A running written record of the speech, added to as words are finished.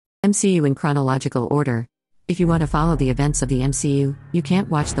MCU in chronological order. If you want to follow the events of the MCU, you can't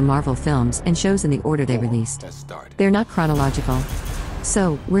watch the Marvel films and shows in the order they released. They're not chronological.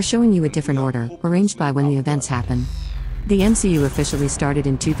 So, we're showing you a different order, arranged by when the events happen. The MCU officially started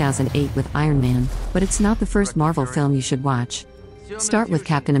in 2008 with Iron Man, but it's not the first Marvel film you should watch. Start with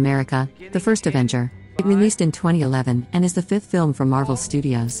Captain America, the first Avenger. It released in 2011 and is the fifth film from Marvel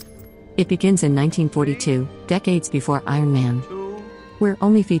Studios. It begins in 1942, decades before Iron Man. We're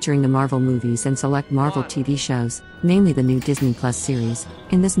only featuring the Marvel movies and select Marvel TV shows, namely the new Disney Plus series,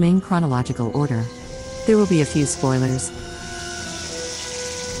 in this main chronological order. There will be a few spoilers.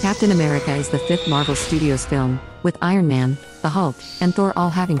 Captain America is the fifth Marvel Studios film, with Iron Man, the Hulk, and Thor all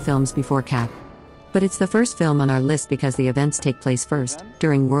having films before Cap. But it's the first film on our list because the events take place first,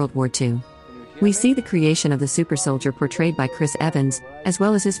 during World War II. We see the creation of the super soldier portrayed by Chris Evans, as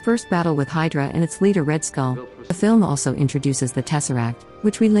well as his first battle with Hydra and its leader Red Skull. The film also introduces the Tesseract,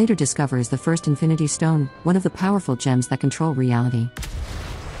 which we later discover is the first Infinity Stone, one of the powerful gems that control reality.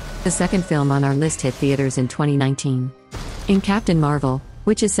 The second film on our list hit theaters in 2019. In Captain Marvel,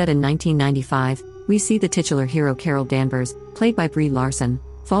 which is set in 1995, we see the titular hero Carol Danvers, played by Brie Larson,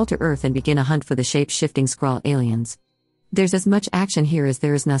 fall to Earth and begin a hunt for the shape-shifting Skrull aliens. There's as much action here as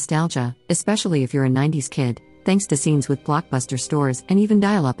there is nostalgia, especially if you're a 90s kid, thanks to scenes with blockbuster stores and even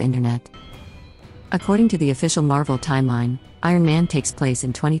dial-up internet. According to the official Marvel timeline, Iron Man takes place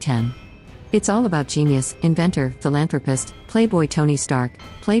in 2010. It's all about genius, inventor, philanthropist, playboy Tony Stark,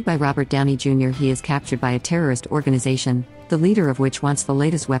 played by Robert Downey Jr. He is captured by a terrorist organization, the leader of which wants the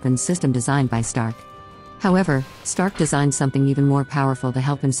latest weapons system designed by Stark. However, Stark designs something even more powerful to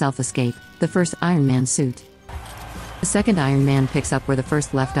help himself escape, the first Iron Man suit. The second Iron Man picks up where the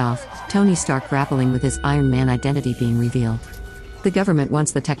first left off, Tony Stark grappling with his Iron Man identity being revealed. The government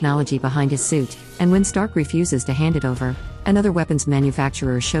wants the technology behind his suit, and when Stark refuses to hand it over, another weapons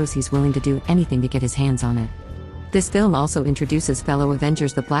manufacturer shows he's willing to do anything to get his hands on it. This film also introduces fellow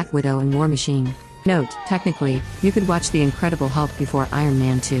Avengers the Black Widow and War Machine. Note, technically, you could watch The Incredible Hulk before Iron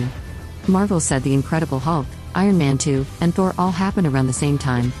Man 2. Marvel said The Incredible Hulk, Iron Man 2, and Thor all happen around the same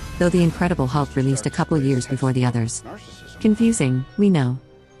time, though The Incredible Hulk released a couple years before the others. Confusing, we know.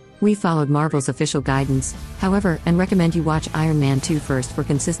 We followed Marvel's official guidance, however, and recommend you watch Iron Man 2 first for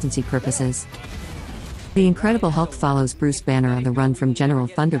consistency purposes. The Incredible Hulk follows Bruce Banner on the run from General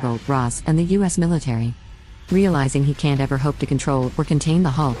Thunderbolt Ross and the US military. Realizing he can't ever hope to control or contain the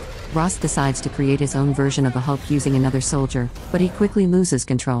Hulk, Ross decides to create his own version of the Hulk using another soldier, but he quickly loses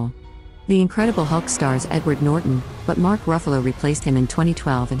control. The Incredible Hulk stars Edward Norton, but Mark Ruffalo replaced him in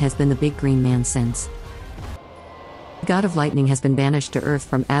 2012 and has been the big green man since. The God of Lightning has been banished to Earth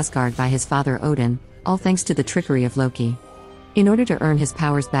from Asgard by his father Odin, all thanks to the trickery of Loki. In order to earn his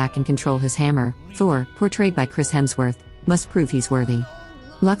powers back and control his hammer, Thor, portrayed by Chris Hemsworth, must prove he's worthy.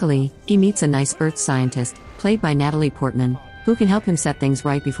 Luckily, he meets a nice Earth scientist, played by Natalie Portman, who can help him set things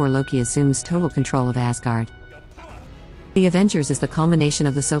right before Loki assumes total control of Asgard. The Avengers is the culmination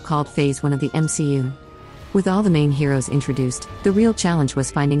of the so-called Phase 1 of the MCU. With all the main heroes introduced, the real challenge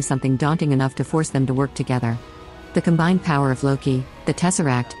was finding something daunting enough to force them to work together. The combined power of Loki, the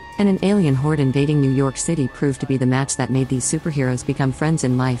Tesseract, and an alien horde invading New York City proved to be the match that made these superheroes become friends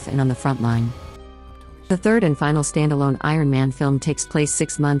in life and on the front line. The third and final standalone Iron Man film takes place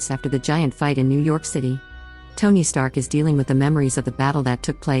 6 months after the giant fight in New York City. Tony Stark is dealing with the memories of the battle that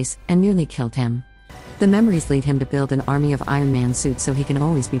took place and nearly killed him. The memories lead him to build an army of Iron Man suits so he can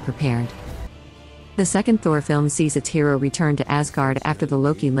always be prepared. The second Thor film sees its hero return to Asgard after the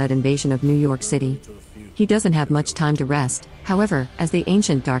Loki-led invasion of New York City. He doesn't have much time to rest, however, as the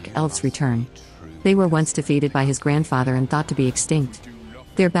ancient Dark Elves return. They were once defeated by his grandfather and thought to be extinct.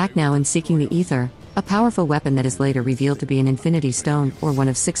 They're back now and seeking the Ether, a powerful weapon that is later revealed to be an Infinity Stone or one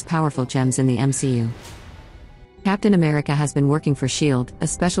of 6 powerful gems in the MCU. Captain America has been working for S.H.I.E.L.D., a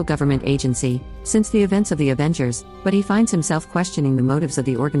special government agency, since the events of the Avengers, but he finds himself questioning the motives of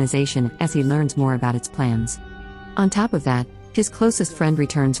the organization as he learns more about its plans. On top of that, his closest friend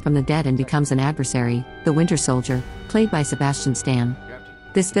returns from the dead and becomes an adversary, the Winter Soldier, played by Sebastian Stan.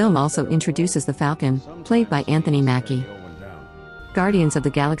 This film also introduces the Falcon, played by Anthony Mackie. Guardians of the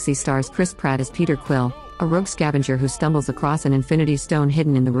Galaxy stars Chris Pratt as Peter Quill, a rogue scavenger who stumbles across an Infinity Stone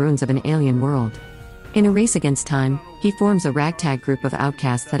hidden in the ruins of an alien world. In a race against time, he forms a ragtag group of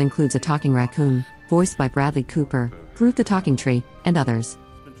outcasts that includes a talking raccoon, voiced by Bradley Cooper, Groot the Talking Tree, and others.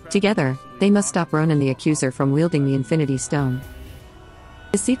 Together, they must stop Ronan the Accuser from wielding the Infinity Stone.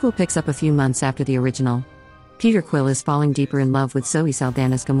 The sequel picks up a few months after the original. Peter Quill is falling deeper in love with Zoe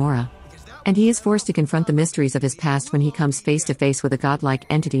Saldana's Gamora. And he is forced to confront the mysteries of his past when he comes face to face with a godlike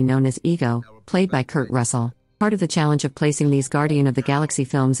entity known as Ego, played by Kurt Russell. Part of the challenge of placing these Guardian of the Galaxy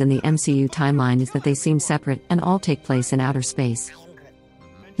films in the MCU timeline is that they seem separate and all take place in outer space.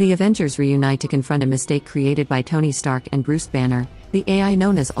 The Avengers reunite to confront a mistake created by Tony Stark and Bruce Banner, the AI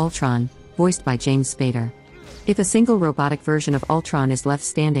known as Ultron, voiced by James Spader. If a single robotic version of Ultron is left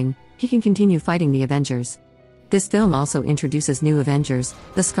standing, he can continue fighting the Avengers. This film also introduces new Avengers,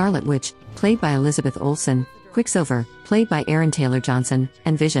 the Scarlet Witch, played by Elizabeth Olsen, Quicksilver, played by Aaron Taylor-Johnson,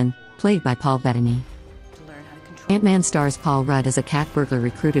 and Vision, played by Paul Bettany. Ant-Man stars Paul Rudd as a cat burglar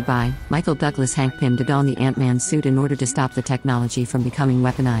recruited by Michael Douglas Hank Pym to don the Ant-Man suit in order to stop the technology from becoming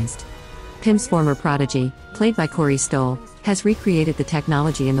weaponized. Pym's former prodigy, played by Corey Stoll, has recreated the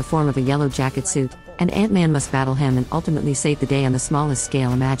technology in the form of a yellow jacket suit, and Ant-Man must battle him and ultimately save the day on the smallest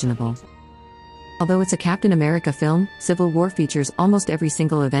scale imaginable. Although it's a Captain America film, Civil War features almost every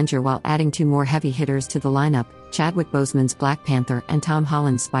single Avenger while adding 2 more heavy hitters to the lineup, Chadwick Boseman's Black Panther and Tom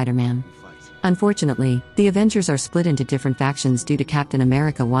Holland's Spider-Man. Unfortunately, the Avengers are split into different factions due to Captain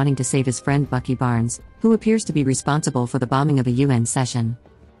America wanting to save his friend Bucky Barnes, who appears to be responsible for the bombing of a UN session.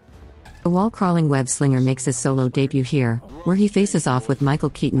 The wall-crawling web-slinger makes his solo debut here, where he faces off with Michael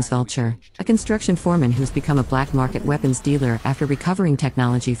Keaton's Vulture, a construction foreman who's become a black-market weapons dealer after recovering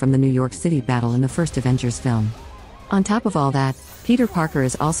technology from the New York City battle in the first Avengers film. On top of all that, Peter Parker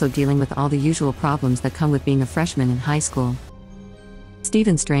is also dealing with all the usual problems that come with being a freshman in high school.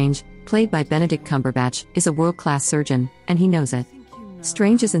 Stephen Strange, played by Benedict Cumberbatch, is a world-class surgeon, and he knows it.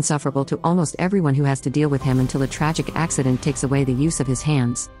 Strange is insufferable to almost everyone who has to deal with him until a tragic accident takes away the use of his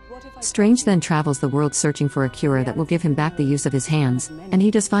hands. Strange then travels the world searching for a cure that will give him back the use of his hands, and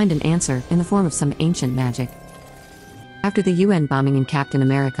he does find an answer in the form of some ancient magic. After the UN bombing in Captain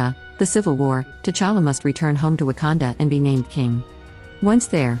America, the Civil War, T'Challa must return home to Wakanda and be named king. Once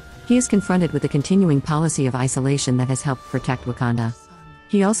there, he is confronted with the continuing policy of isolation that has helped protect Wakanda.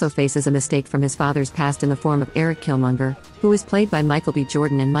 He also faces a mistake from his father's past in the form of Eric Killmonger, who is played by Michael B.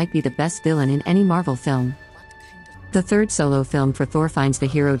 Jordan and might be the best villain in any Marvel film. The third solo film for Thor finds the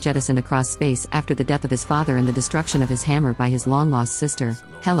hero jettisoned across space after the death of his father and the destruction of his hammer by his long-lost sister,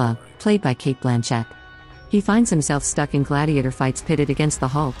 Hela, played by Cate Blanchett. He finds himself stuck in gladiator fights pitted against the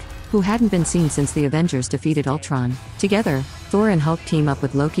Hulk, who hadn't been seen since the Avengers defeated Ultron. Together, Thor and Hulk team up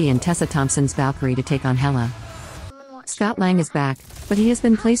with Loki and Tessa Thompson's Valkyrie to take on Hela. Scott Lang is back, but he has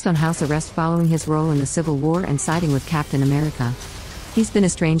been placed on house arrest following his role in the Civil War and siding with Captain America. He's been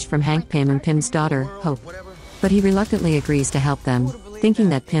estranged from Hank Pym and Pym's daughter, Hope. But he reluctantly agrees to help them, thinking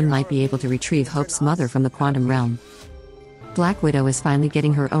that Pym might be able to retrieve Hope's mother from the quantum realm. Black Widow is finally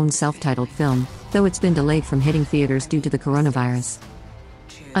getting her own self-titled film, though it's been delayed from hitting theaters due to the coronavirus.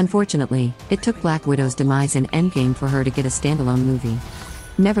 Unfortunately, it took Black Widow's demise in Endgame for her to get a standalone movie.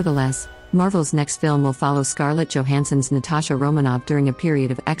 Nevertheless, Marvel's next film will follow Scarlett Johansson's Natasha Romanoff during a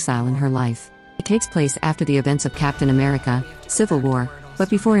period of exile in her life. It takes place after the events of Captain America, Civil War, but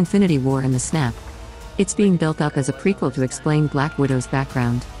before Infinity War and the Snap. It's being built up as a prequel to explain Black Widow's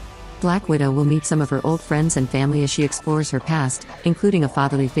background. Black Widow will meet some of her old friends and family as she explores her past, including a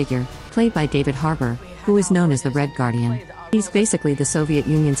fatherly figure, played by David Harbour, who is known as the Red Guardian. He's basically the Soviet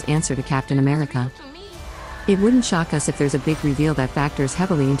Union's answer to Captain America. It wouldn't shock us if there's a big reveal that factors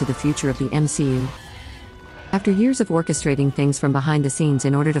heavily into the future of the MCU. After years of orchestrating things from behind the scenes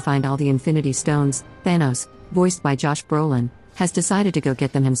in order to find all the Infinity Stones, Thanos, voiced by Josh Brolin, has decided to go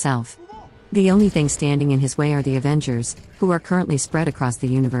get them himself. The only thing standing in his way are the Avengers, who are currently spread across the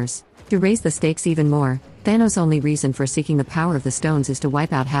universe. To raise the stakes even more, Thanos' only reason for seeking the power of the stones is to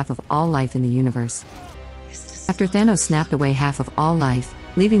wipe out half of all life in the universe. After Thanos snapped away half of all life,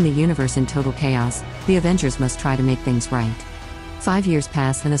 leaving the universe in total chaos, the Avengers must try to make things right. 5 years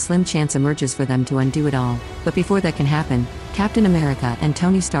pass and a slim chance emerges for them to undo it all, but before that can happen, Captain America and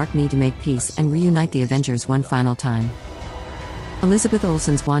Tony Stark need to make peace and reunite the Avengers one final time. Elizabeth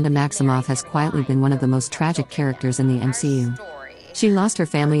Olsen's Wanda Maximoff has quietly been one of the most tragic characters in the MCU. She lost her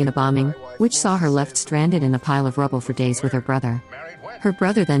family in a bombing, which saw her left stranded in a pile of rubble for days with her brother. Her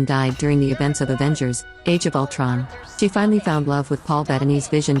brother then died during the events of Avengers, Age of Ultron. She finally found love with Paul Bettany's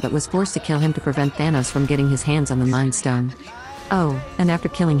Vision but was forced to kill him to prevent Thanos from getting his hands on the Mind Stone. Oh, and after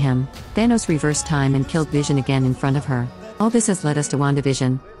killing him, Thanos reversed time and killed Vision again in front of her. All this has led us to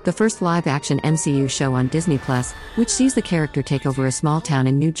WandaVision, the first live-action MCU show on Disney+, which sees the character take over a small town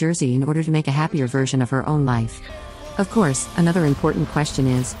in New Jersey in order to make a happier version of her own life. Of course, another important question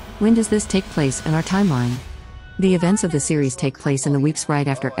is, when does this take place in our timeline? The events of the series take place in the weeks right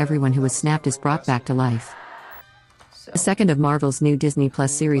after everyone who was snapped is brought back to life. The second of Marvel's new Disney+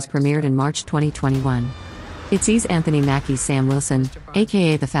 series premiered in March 2021. It sees Anthony Mackie's Sam Wilson,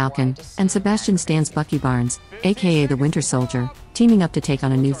 aka the Falcon, and Sebastian Stan's Bucky Barnes, aka the Winter Soldier, teaming up to take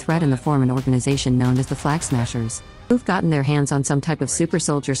on a new threat and form an organization known as the Flag Smashers, who've gotten their hands on some type of super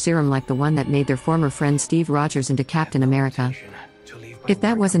soldier serum like the one that made their former friend Steve Rogers into Captain America. If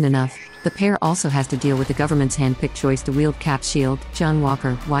that wasn't enough, the pair also has to deal with the government's hand-picked choice to wield Cap's shield, John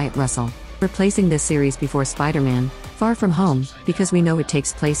Walker, Wyatt Russell, replacing this series before Spider-Man, Far From Home, because we know it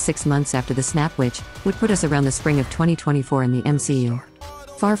takes place 6 months after the snap, which would put us around the spring of 2024 in the MCU.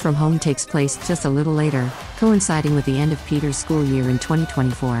 Far From Home takes place just a little later, coinciding with the end of Peter's school year in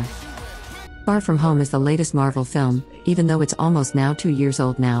 2024. Far From Home is the latest Marvel film, even though it's almost now 2 years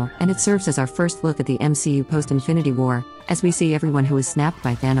old now, and it serves as our first look at the MCU post-Infinity War, as we see everyone who was snapped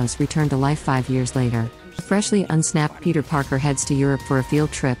by Thanos return to life 5 years later. A freshly unsnapped Peter Parker heads to Europe for a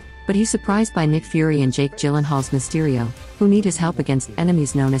field trip, but he's surprised by Nick Fury and Jake Gyllenhaal's Mysterio, who need his help against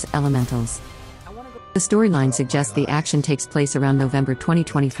enemies known as Elementals. The storyline suggests the action takes place around November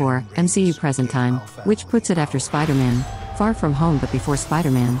 2024, MCU present time, which puts it after Spider-Man, Far From Home but before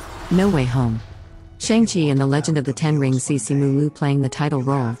Spider-Man, No Way Home. Shang-Chi and the Legend of the Ten Rings see Simu Liu playing the title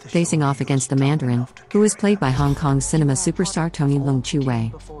role, facing off against the Mandarin, who is played by Hong Kong's cinema superstar Tony Leung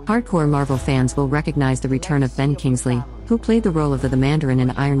Chiu-wei. Hardcore Marvel fans will recognize the return of Ben Kingsley, who played the role of the Mandarin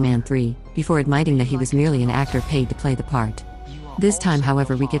in Iron Man 3, before admitting that he was merely an actor paid to play the part. This time,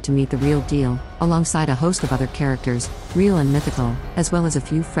 however, we get to meet the real deal, alongside a host of other characters, real and mythical, as well as a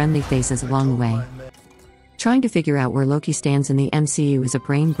few friendly faces along the way. Trying to figure out where Loki stands in the MCU is a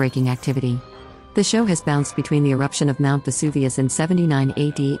brain-breaking activity. The show has bounced between the eruption of Mount Vesuvius in 79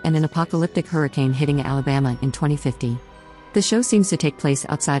 AD and an apocalyptic hurricane hitting Alabama in 2050. The show seems to take place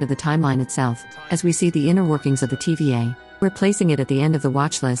outside of the timeline itself, as we see the inner workings of the TVA. We're placing it at the end of the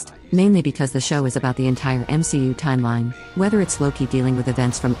watch list, mainly because the show is about the entire MCU timeline, whether it's Loki dealing with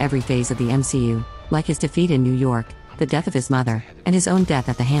events from every phase of the MCU, like his defeat in New York, the death of his mother, and his own death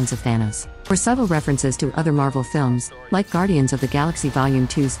at the hands of Thanos, or subtle references to other Marvel films, like Guardians of the Galaxy Volume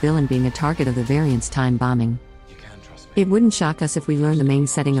 2's villain being a target of the variant's time bombing. It wouldn't shock us if we learn the main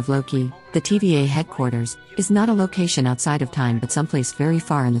setting of Loki, the TVA headquarters, is not a location outside of time but someplace very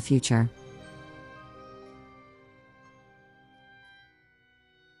far in the future.